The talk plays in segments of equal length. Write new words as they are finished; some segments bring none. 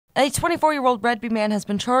A 24-year-old Redby man has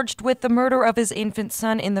been charged with the murder of his infant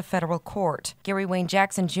son in the federal court. Gary Wayne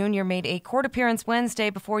Jackson Jr. made a court appearance Wednesday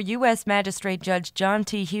before U.S. Magistrate Judge John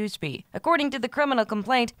T. Hughesby. According to the criminal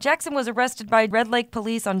complaint, Jackson was arrested by Red Lake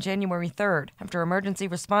Police on January 3rd. After emergency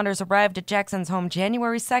responders arrived at Jackson's home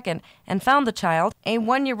January 2nd and found the child, a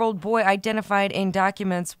 1-year-old boy identified in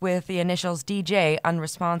documents with the initials DJ,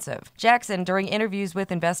 unresponsive. Jackson, during interviews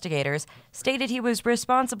with investigators, stated he was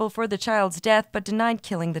responsible for the child's death but denied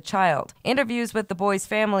killing the child. Interviews with the boy's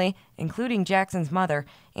family, including Jackson's mother,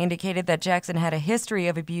 indicated that Jackson had a history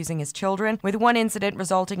of abusing his children, with one incident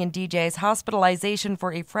resulting in DJ's hospitalization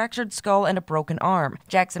for a fractured skull and a broken arm.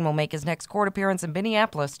 Jackson will make his next court appearance in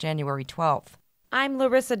Minneapolis January 12th. I'm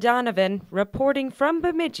Larissa Donovan, reporting from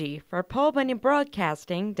Bemidji for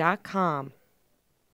PaulBunyanBroadcasting.com.